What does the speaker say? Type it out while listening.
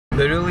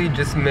literally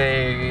just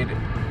made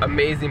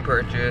amazing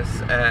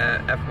purchase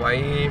at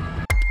FYE.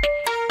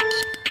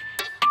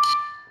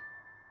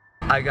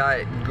 I got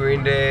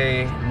Green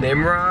Day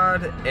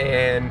Nimrod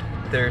and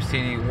their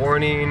CD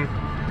Warning.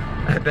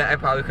 I bet I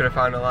probably could have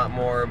found a lot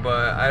more,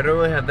 but I don't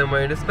really have the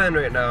money to spend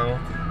right now.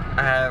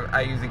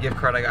 I use a gift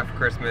card I got for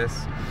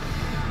Christmas,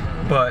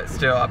 but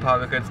still I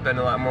probably could spend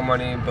a lot more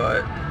money,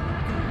 but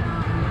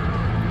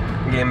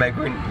getting my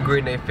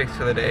Green Day fix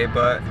for the day.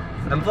 But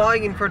I'm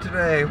vlogging for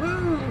today.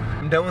 Woo!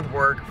 I'm done with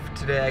work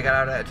today. I got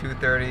out at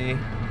 2:30.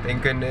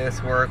 Thank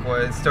goodness. Work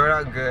started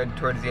out good.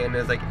 Towards the end it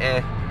was like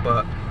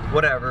but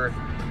whatever.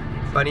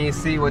 But I need to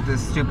see what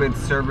this stupid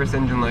service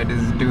engine light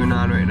is doing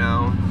on right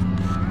now.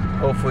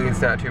 Hopefully it's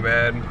not too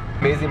bad.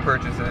 Amazing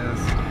purchases.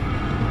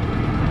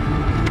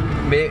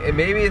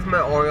 Maybe it's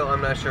my oil,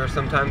 I'm not sure.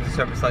 Sometimes the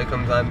service light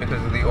comes on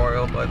because of the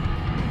oil, but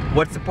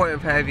what's the point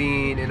of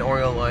having an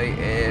oil light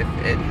if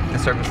the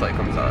service light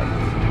comes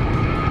on?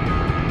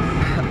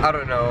 I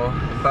don't know,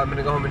 but I'm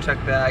gonna go home and check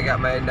that. I got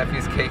my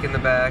nephew's cake in the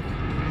back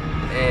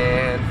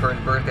and for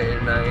his birthday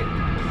tonight.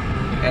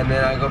 And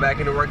then I go back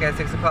into work at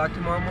 6 o'clock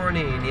tomorrow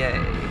morning,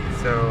 yay.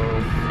 So,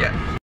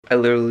 yeah. I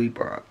literally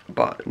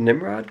bought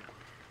Nimrod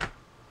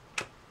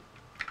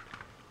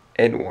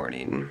and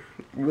Warning.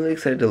 Really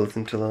excited to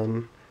listen to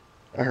them.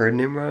 I heard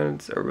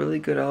Nimrod's a really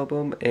good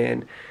album,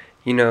 and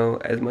you know,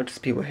 as much as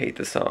people hate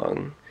the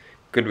song,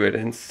 Good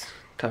Riddance,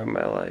 Time of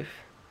My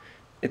Life,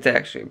 it's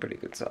actually a pretty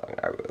good song.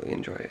 I really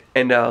enjoy it.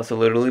 And I also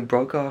literally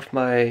broke off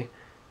my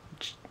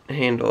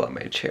handle on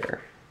my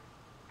chair.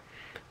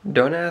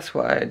 Don't ask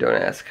why,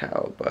 don't ask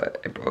how, but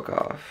it broke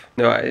off.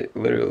 No,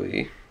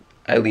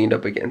 I leaned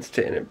up against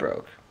it and it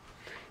broke.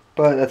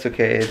 But that's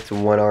okay, it's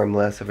one arm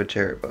less of a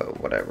chair, but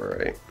whatever,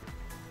 right?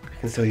 I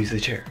can still use the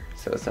chair,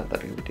 so it's not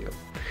that big of a deal.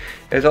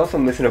 It was also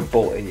missing a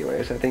bolt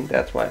anyway, so I think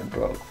that's why it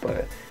broke,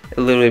 but it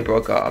literally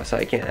broke off, so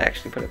I can't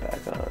actually put it back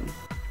on.